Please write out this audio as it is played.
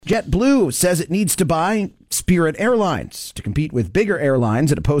JetBlue says it needs to buy Spirit Airlines to compete with bigger airlines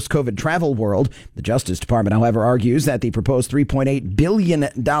in a post-COVID travel world. The Justice Department, however, argues that the proposed $3.8 billion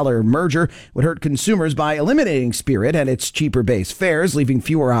merger would hurt consumers by eliminating Spirit and its cheaper base fares, leaving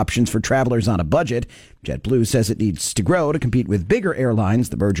fewer options for travelers on a budget. JetBlue says it needs to grow to compete with bigger airlines.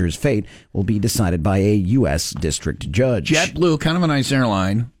 The merger's fate will be decided by a U.S. district judge. JetBlue, kind of a nice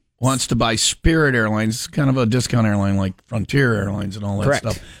airline, wants to buy Spirit Airlines, kind of a discount airline like Frontier Airlines and all that Correct.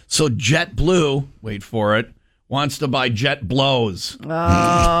 stuff. So JetBlue, wait for it, wants to buy JetBlows. Oh,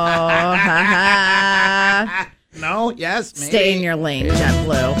 No? Yes? Maybe. stay in your lane,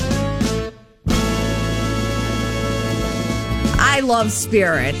 JetBlue. I love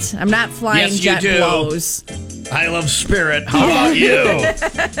Spirit. I'm not flying Yes, you do. JetBlows. I love Spirit. How about you?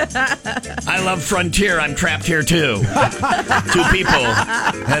 I love Frontier. I'm trapped here, too. 2 people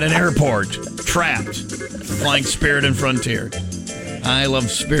at an airport, trapped, flying Spirit and Frontier. I love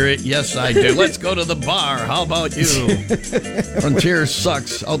Spirit. Yes, I do. Let's go to the bar. How about you? Frontier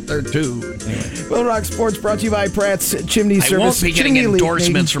sucks out there, too. Little Rock Sports brought to you by Pratt's Chimney I Service. won't be getting Chimney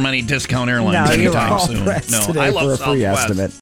endorsements Leaking. from any discount airlines No, you anytime won't. soon. Pratt's No, today I love for a free Southwest. estimate.